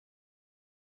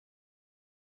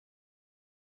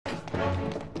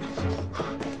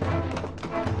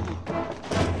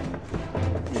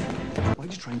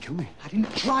try and kill me? I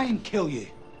didn't try and kill you.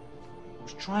 I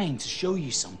was trying to show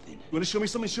you something. You want to show me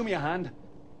something? Show me your hand.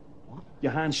 What?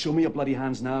 Your hands. Show me your bloody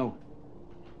hands now.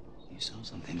 You saw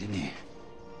something, didn't you?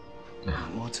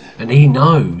 Water. And he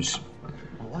knows.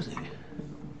 What was it?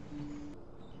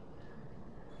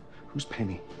 Who's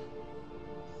Penny?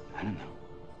 I don't know.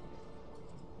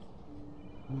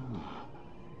 Oh,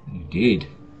 You did.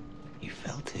 you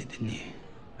felt it, didn't you?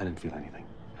 I didn't feel anything.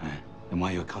 Then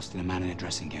why are you accosting a man in a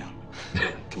dressing gown?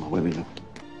 Come on, where are we now?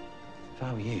 If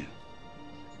I were you,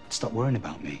 I'd stop worrying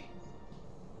about me.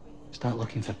 Start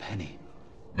looking for Penny.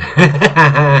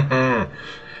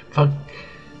 Fuck.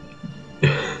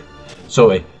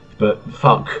 Sorry, but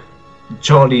fuck.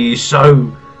 Charlie is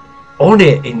so on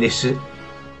it in this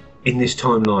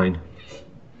timeline.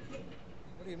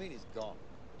 What do you mean he's gone?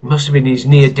 Must have been his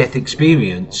near-death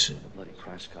experience. A bloody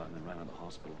crash car and then ran out of the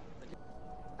hospital.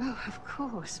 Oh, of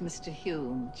course, Mr.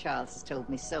 Hume. Charles has told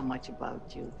me so much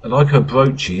about you. I like her It's a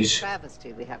brooches.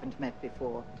 travesty we haven't met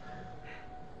before.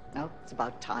 No, it's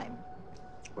about time.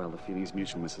 Well, the feeling's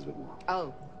mutual, Mrs. Whitmore.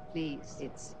 Oh, please,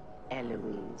 it's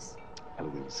Eloise.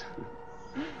 Eloise.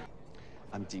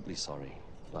 I'm deeply sorry,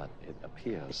 but it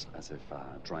appears as if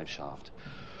Drive Shaft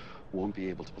won't be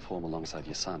able to perform alongside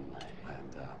your son.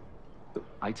 And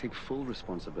I take full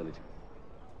responsibility.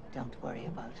 Don't worry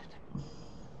about it.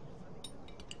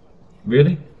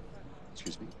 Really?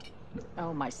 Excuse me?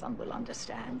 Oh, my son will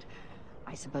understand.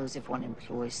 I suppose if one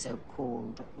employs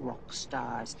so-called rock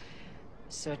stars,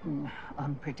 certain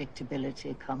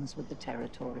unpredictability comes with the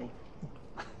territory.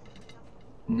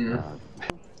 Yeah.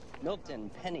 Milton,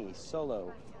 Penny,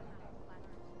 Solo,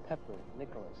 Pepper,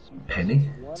 Nicholas. Penny?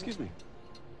 Excuse me.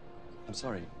 I'm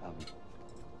sorry.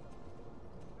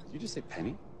 Did you just say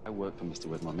Penny? I work for Mr.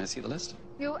 Whitmore. May I see the list?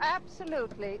 You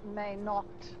absolutely may not.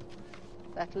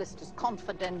 That list is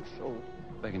confidential.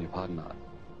 Begging your pardon.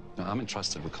 No, I'm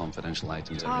entrusted with confidential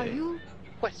items. Are you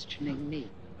questioning me?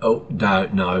 Oh, no,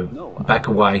 no. No. Back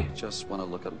away. Just want to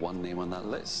look at one name on that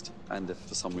list. And if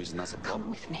for some reason that's a Come problem.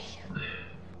 with me.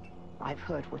 I've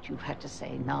heard what you've had to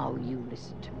say. Now you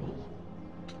listen to me.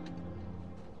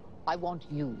 I want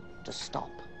you to stop.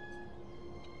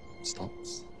 Stop?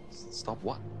 Stop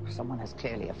what? Someone has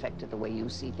clearly affected the way you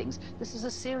see things. This is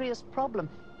a serious problem.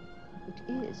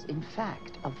 It is, in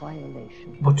fact, a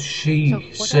violation. What does she So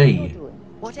whatever see? you're doing,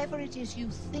 whatever it is you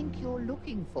think you're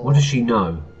looking for, What does she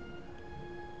know?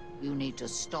 you need to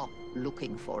stop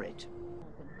looking for it.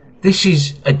 This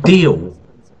is a deal.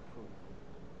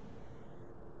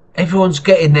 Everyone's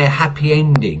getting their happy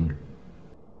ending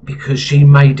because she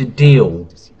made a deal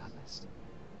To see that list.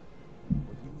 Well,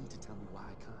 you need to tell me why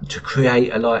I can't. to create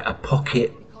a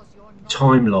pocket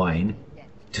timeline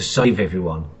to save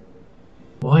everyone.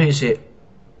 Why is it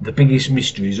the biggest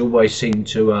mysteries always seem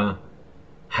to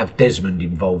have Desmond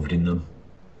involved in them?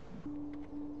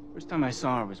 First time I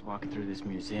saw her was walking through this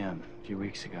museum a few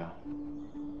weeks ago.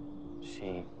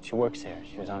 She works there.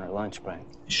 She was on her lunch break.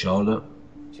 Charlotte?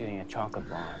 Shooting a chocolate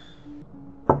bar.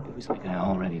 It was like I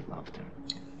already loved her.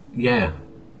 Yeah.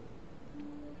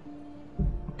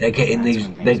 They're getting That's these.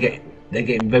 when things They're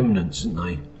getting remnants, aren't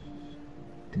they?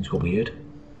 Things got weird.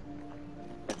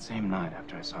 That same night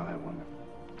after I saw that woman,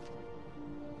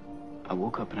 I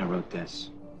woke up and I wrote this.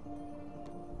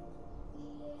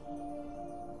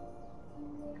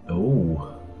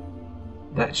 Oh,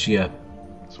 that's your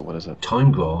So what is it?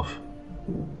 time graph.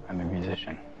 I'm a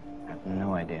musician. I have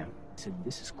no idea. He said,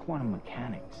 this is quantum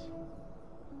mechanics.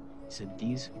 He said,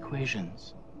 these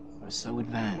equations are so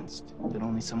advanced that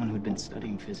only someone who'd been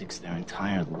studying physics their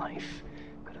entire life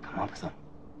could have come up with them.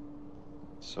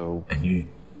 So And you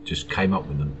just came up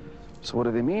with them. what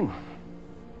do they mean?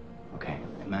 Okay,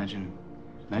 imagine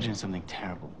something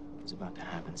terrible is about to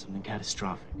happen, something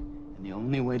catastrophic. And the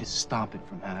only way to stop it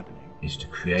from happening Is to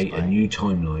create a new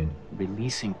timeline.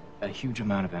 releasing a huge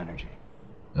amount of energy,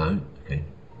 No? Okay.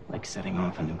 like setting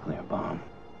off a nuclear bomb.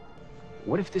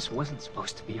 What if this wasn't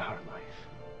supposed to be our life?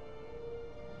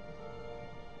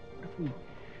 What if we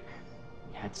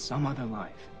had some other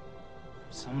life?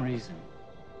 For some reason,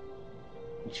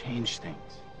 we changed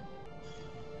things.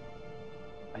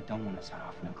 I don't want to set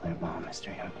off a nuclear bomb,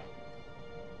 Mr. Young.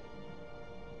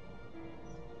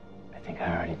 I think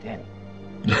I already did.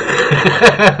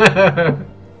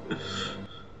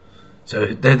 So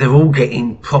they're all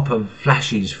getting proper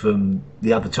flashes from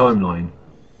the other timeline.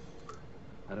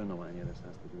 I don't know what any of this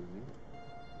has to do with me.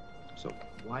 So,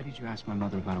 why did you ask my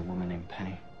mother about a woman named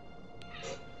Penny?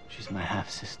 She's my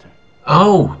half-sister.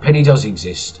 Oh, Penny does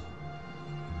exist.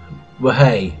 Well,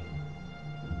 hey.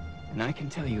 And I can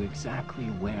tell you exactly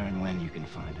where and when you can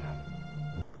find her.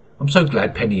 I'm so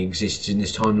glad Penny exists in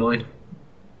this timeline.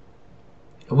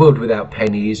 A world without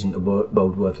Penny isn't a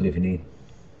world worth living in.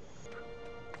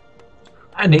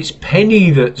 And it's Penny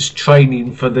that's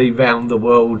training for the round the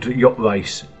world yacht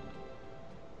race.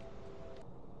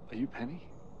 Are you Penny?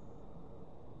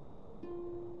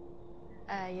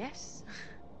 Yes.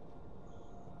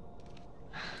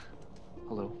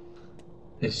 Hello.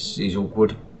 This is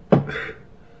awkward.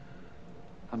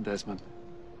 I'm Desmond.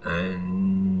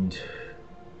 And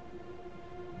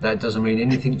that doesn't mean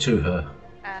anything to her.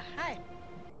 Hi.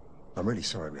 I'm really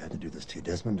sorry we had to do this to you,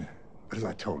 Desmond. But as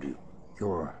I told you,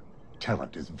 your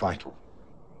talent is vital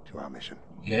to our mission.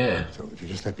 Yeah. So if you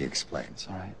just let me explain. It's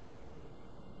all right.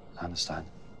 I understand.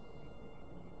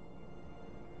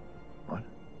 What?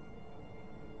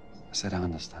 I said I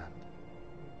understand.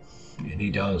 And he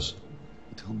does.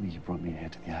 You told me you brought me here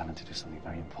to the island to do something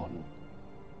very important.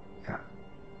 Yeah.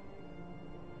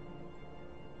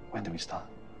 When do we start?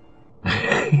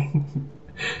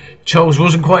 Charles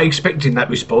wasn't quite expecting that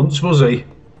response, was he?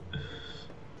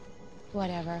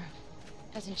 Whatever.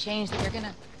 Doesn't change that you're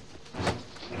gonna...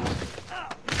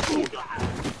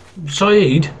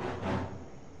 Saeed?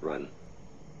 Run.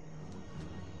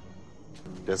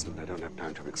 Desmond, I don't have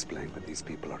time to explain, but these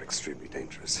people are extremely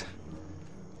dangerous.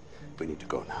 We need to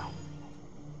go now.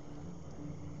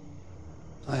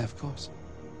 Aye, of course.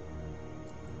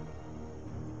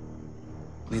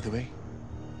 Lead the way.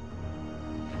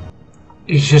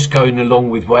 He's just going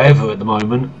along with whatever at the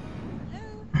moment.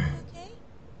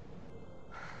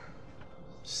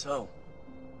 So,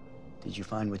 did you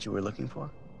find what you were looking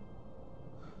for?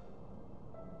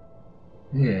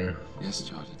 Yeah. Yes,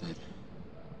 George, I did.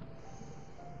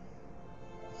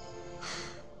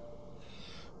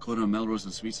 Corner Melrose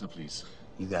and Sweetser, please.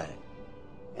 You got it.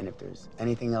 And if there's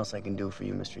anything else I can do for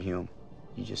you, Mr. Hume,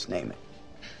 you just name it.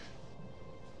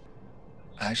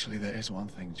 Actually, there is one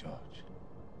thing, George.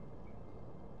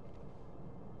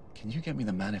 Can you get me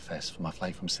the manifest for my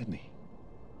flight from Sydney?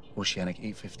 Oceanic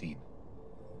 815.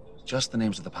 Just the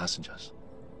names of the passengers.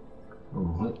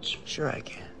 Oh, that's... Sure I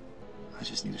can. I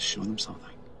just need to show them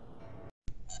something.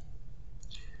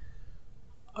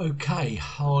 Okay,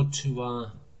 hard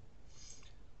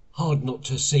not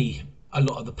to see a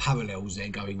lot of the parallels there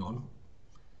going on.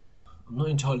 I'm not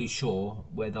entirely sure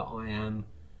whether I am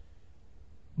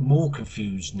more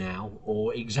confused now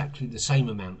or exactly the same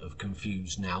amount of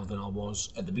confused now than I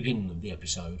was at the beginning of the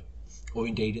episode, or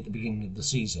indeed at the beginning of the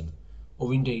season,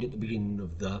 or indeed at the beginning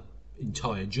of the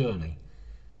entire journey.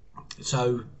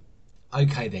 So,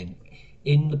 okay then,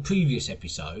 in the previous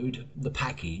episode, The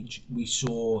Package, we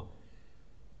saw,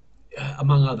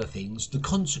 among other things, the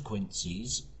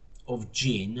consequences of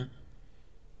Jin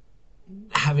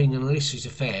having an illicit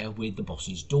affair with the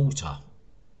boss's daughter.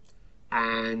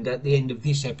 And at the end of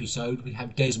this episode, we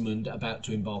have Desmond about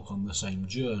to embark on the same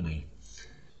journey.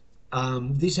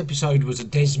 This episode was a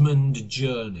Desmond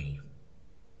journey.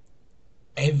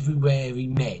 Everywhere he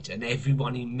met and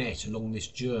everyone he met along this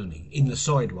journey, in the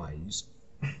sideways,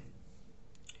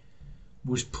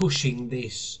 was pushing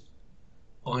this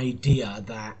idea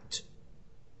that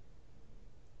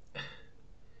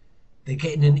they're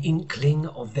getting an inkling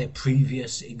of their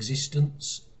previous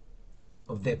existence,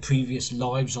 of their previous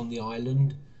lives on the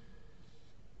island,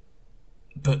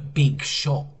 but big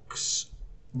shocks.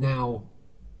 Now,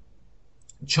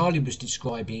 Charlie was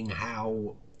describing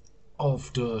how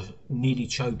after nearly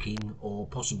choking, or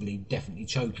possibly definitely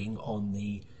choking, on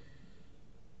the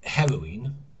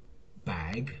heroin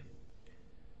bag,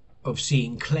 of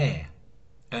seeing Claire,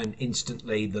 and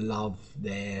instantly the love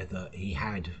there that he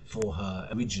had for her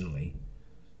originally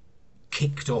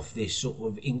kicked off this sort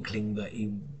of inkling that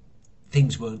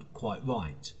things weren't quite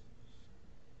right.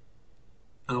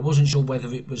 And I wasn't sure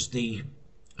whether it was the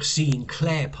seeing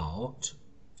Claire part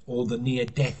or the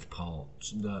near-death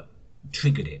part that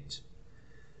triggered it.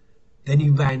 Then he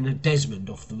ran Desmond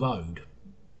off the road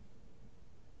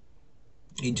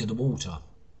into the water.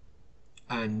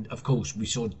 And of course we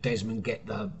saw Desmond get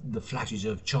the flashes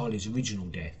of Charlie's original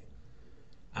death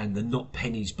and the not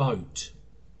Penny's boat.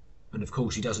 And of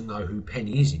course he doesn't know who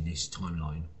Penny is in this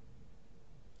timeline.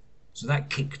 So that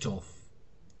kicked off.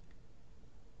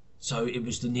 So it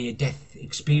was the near-death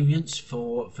experience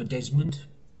for Desmond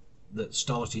that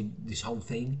started this whole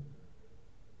thing.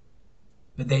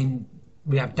 But then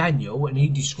we have Daniel, and he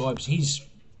describes his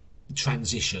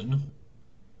transition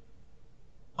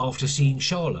after seeing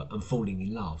Charlotte and falling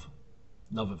in love.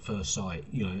 Love at first sight,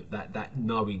 you know, that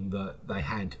knowing that they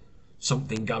had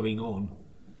something going on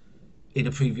in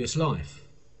a previous life.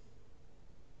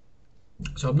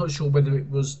 So I'm not sure whether it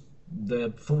was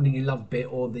the falling in love bit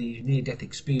or the near-death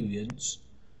experience,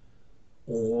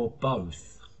 or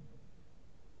both.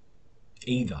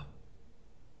 Either.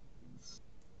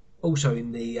 Also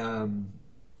in the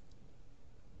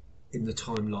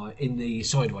timeline, in the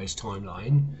Sideways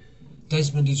timeline,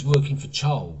 Desmond is working for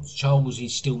Charles. Charles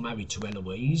is still married to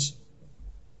Eloise.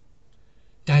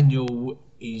 Daniel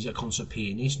is a concert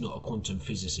pianist, not a quantum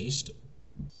physicist.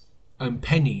 And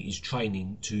Penny is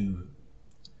training to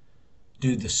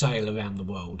do the sail around the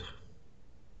world.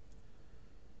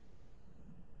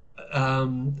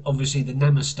 Obviously the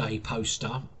Namaste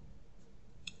poster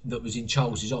that was in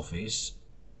Charles's office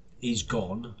is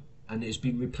gone, and it's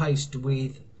been replaced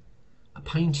with a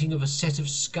painting of a set of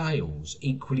scales,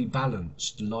 equally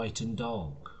balanced, light and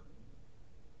dark.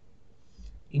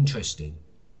 Interesting.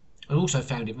 I also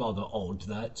found it rather odd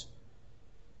that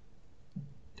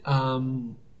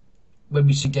when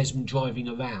we see Desmond driving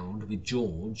around with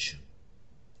George,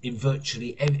 in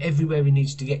virtually everywhere he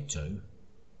needs to get to,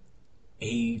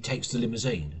 he takes the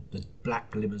limousine, the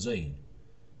black limousine,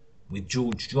 with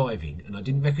George driving, and I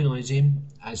didn't recognise him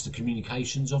as the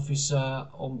communications officer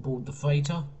on board the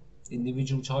freighter in the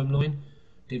original timeline.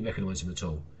 Didn't recognise him at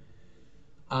all.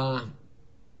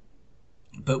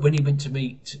 But when he went to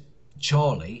meet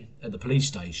Charlie at the police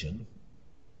station,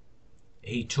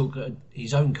 he took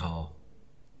his own car,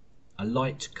 a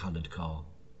light coloured car.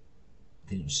 I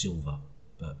think it was silver,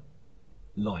 but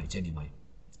light anyway.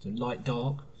 So light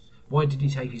dark. Why did he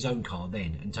take his own car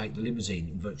then and take the limousine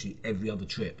in virtually every other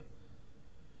trip?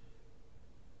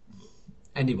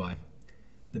 Anyway,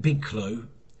 the big clue,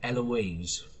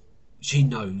 Eloise, she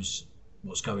knows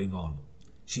what's going on.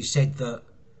 She said that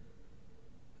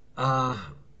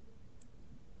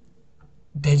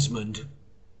Desmond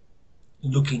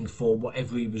looking for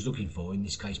whatever he was looking for, in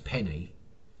this case Penny,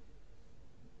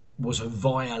 was a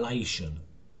violation.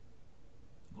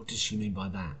 What does she mean by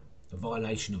that? A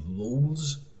violation of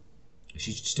rules?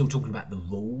 She's still talking about the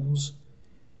rules.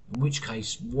 In which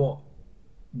case, what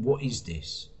is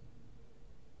this?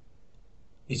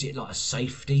 Is it like a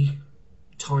safety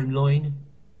timeline?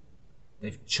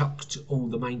 They've chucked all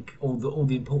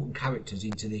the important characters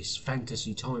into this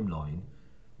fantasy timeline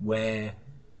where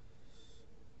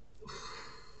I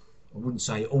wouldn't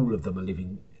say all of them are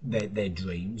living their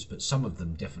dreams, but some of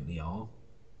them definitely are.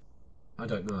 I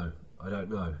don't know.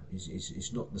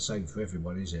 It's not the same for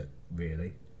everyone, is it,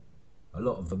 really? A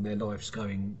lot of them, their life's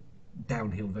going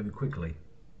downhill very quickly.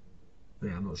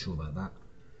 Yeah, I'm not sure about that.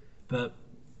 But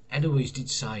Eloise did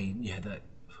say, yeah, that,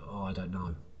 I don't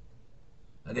know.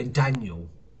 And then Daniel,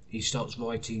 he starts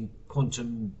writing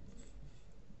quantum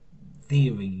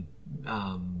theory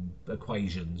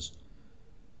equations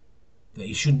that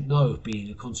he shouldn't know of being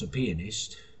a concert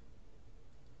pianist.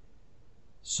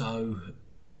 So,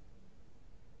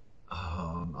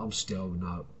 I'm still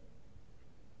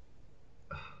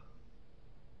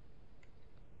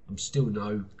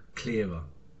no clearer.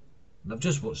 And I've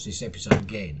just watched this episode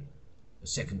again, a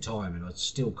second time, and I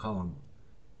still can't.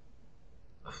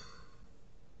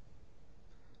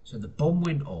 So the bomb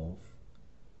went off.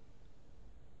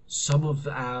 Some of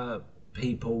our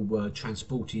people were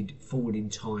transported forward in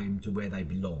time to where they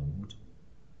belonged.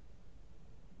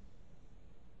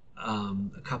 A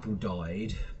couple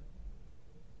died.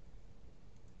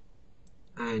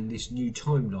 And this new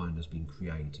timeline has been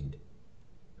created.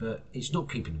 But it's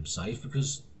not keeping them safe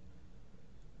because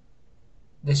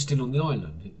they're still on the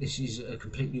island. This is a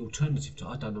completely alternative to...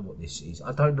 I don't know what this is.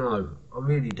 I don't know. I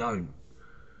really don't.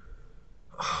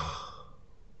 I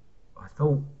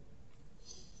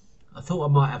thought I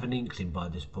might have an inkling by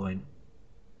this point.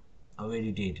 I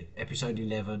really did. Episode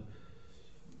 11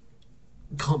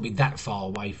 can't be that far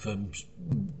away from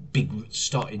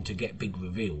starting to get big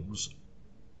reveals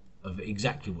of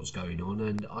exactly what's going on,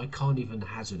 and I can't even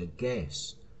hazard a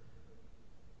guess.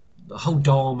 The whole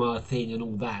Dharma thing and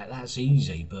all that's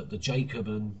easy, but the Jacob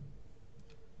and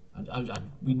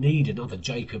we need another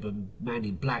Jacob and Man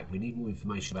in Black. We need more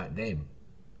information about them,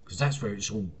 because that's where it's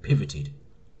all pivoted.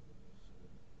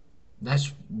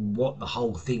 That's what the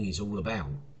whole thing is all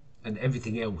about, and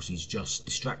everything else is just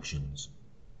distractions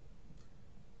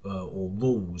or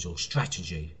rules or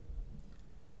strategy.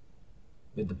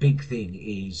 But the big thing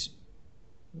is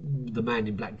the Man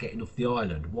in Black getting off the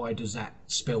island. Why does that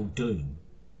spell doom?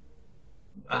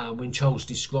 When Charles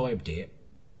described it,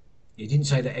 he didn't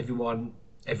say that everyone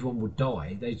would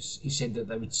die. He said that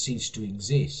they would cease to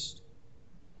exist.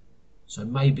 So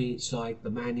maybe it's like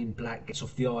the Man in Black gets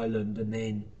off the island and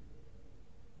then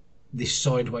this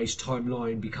Sideways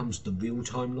timeline becomes the real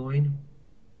timeline.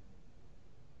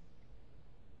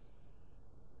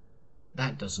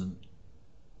 That doesn't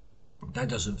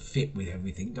fit with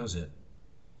everything, does it?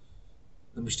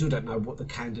 And we still don't know what the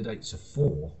candidates are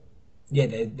for. Yeah,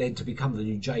 they're to become the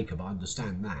new Jacob, I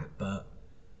understand that, but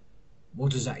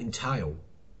what does that entail?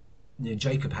 you know,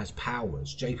 Jacob has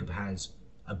powers. Jacob has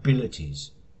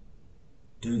abilities.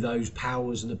 Do those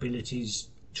powers and abilities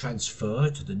transfer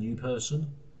to the new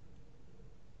person?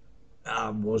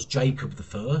 Was Jacob the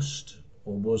first,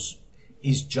 or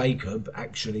is Jacob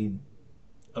actually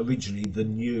originally the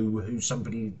new who's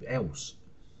somebody else?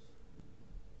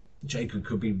 Jacob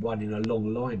could be one in a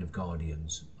long line of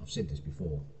guardians. I've said this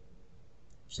before.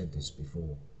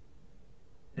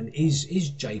 And is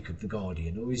Jacob the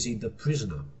guardian, or is he the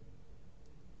prisoner?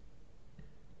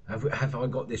 Have I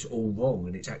got this all wrong,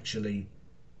 and it's actually...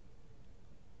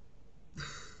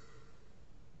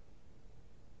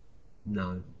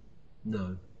 No.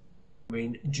 I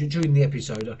mean, during the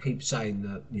episode, I keep saying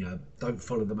that, you know, don't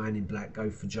follow the man in black, go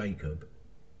for Jacob.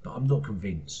 But I'm not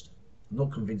convinced. I'm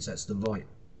not convinced that's the right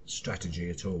strategy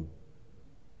at all.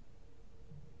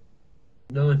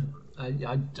 No,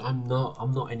 I'm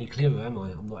not any clearer, am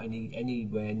I? I'm not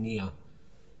anywhere near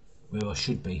where I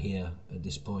should be here at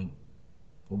this point,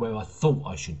 or where I thought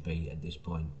I should be at this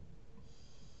point.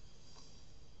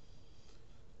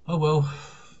 Oh well.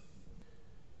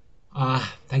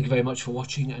 Thank you very much for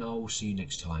watching, and I'll see you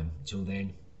next time. Until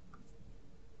then,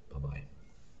 bye bye.